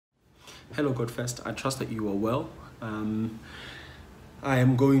Hello GodFirst, I trust that you are well. I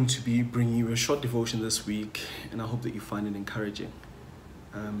am going to be bringing you a short devotion this week, and I hope that you find it encouraging.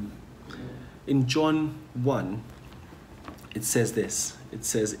 In John 1, it says this. It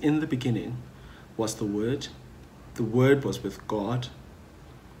says, "In the beginning was the Word was with God,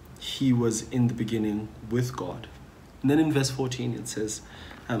 He was in the beginning with God." And then in verse 14 it says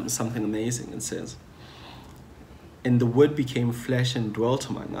something amazing. It says, "And the Word became flesh and dwelt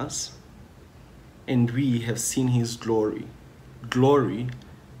among us, and we have seen His glory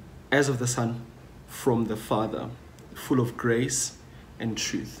as of the Son from the Father, full of grace and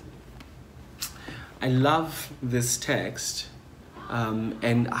truth." I love this text,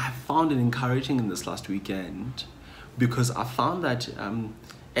 and I found it encouraging in this last weekend, because I found that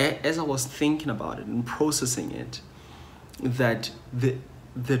as I was thinking about it and processing it, that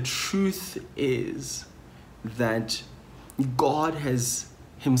the truth is that God has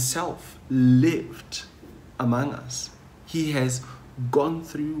Himself lived among us. He has gone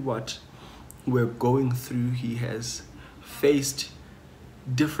through what we're going through. He has faced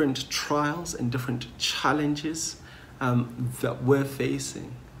different trials and different challenges that we're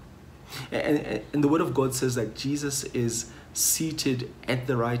facing. And the Word of God says that Jesus is seated at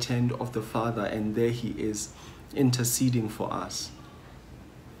the right hand of the Father, and there He is interceding for us.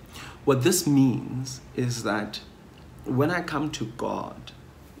 What this means is that when I come to God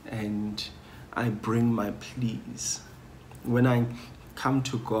and I bring my pleas, when I come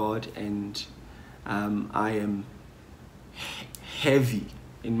to God and I am heavy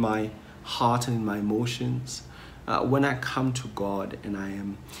in my heart and in my emotions, when I come to God and I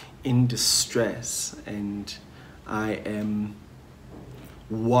am in distress and I am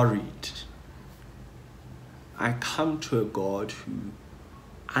worried, I come to a God who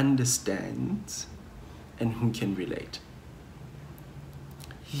understands and who can relate.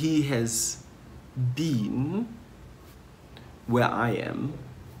 He has been where I am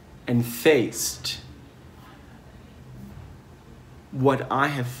and faced what I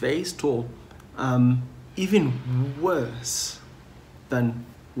have faced, or even worse than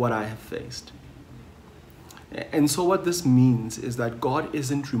what I have faced. And so what this means is that God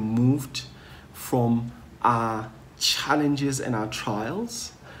isn't removed from our challenges and our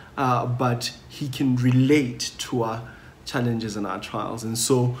trials, but He can relate to our challenges and our trials. And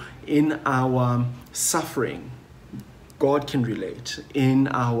so in our suffering, God can relate. In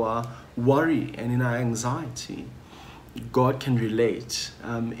our worry and in our anxiety, God can relate.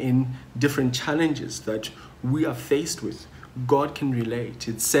 In different challenges that we are faced with, God can relate.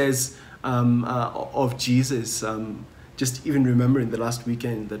 It says of Jesus, just even remembering the last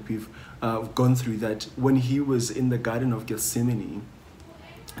weekend that we've gone through, that when He was in the Garden of Gethsemane,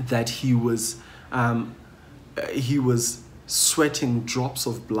 that He was sweating drops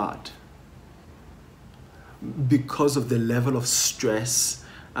of blood because of the level of stress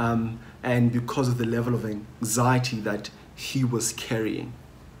and because of the level of anxiety that He was carrying.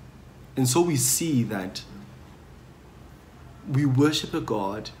 And so we see that we worship a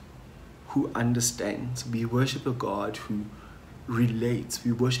God who understands. We worship a God who relates.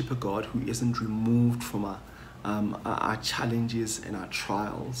 We worship a God who isn't removed from our challenges and our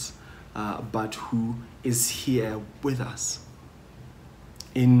trials, but who is here with us.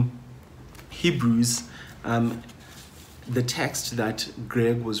 In Hebrews, the text that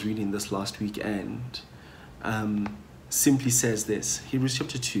Greg was reading this last weekend simply says this. Hebrews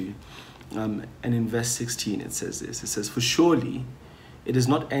chapter 2, and in verse 16 it says this. It says, "For surely it is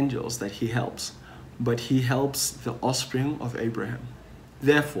not angels that He helps, but He helps the offspring of Abraham.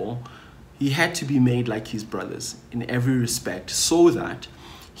 Therefore, He had to be made like His brothers in every respect, so that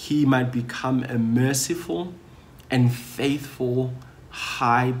He might become a merciful and faithful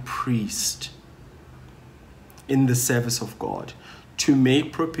high priest in the service of God, to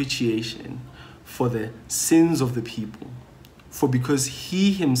make propitiation for the sins of the people. For because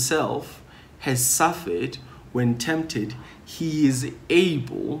He Himself has suffered when tempted, He is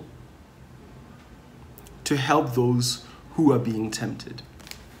able to help those who are being tempted."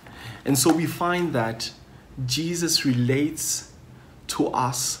 And so we find that Jesus relates to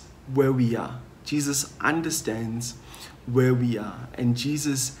us where we are. Jesus understands where we are, and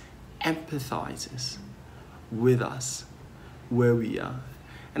Jesus empathizes with us where we are.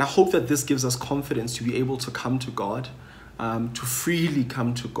 And I hope that this gives us confidence to be able to come to God, to freely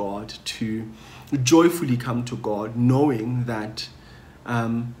come to God, to joyfully come to God, knowing that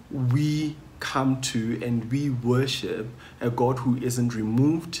we come to and we worship a God who isn't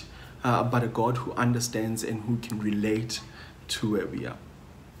removed, but a God who understands and who can relate to where we are.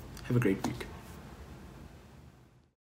 Have a great week.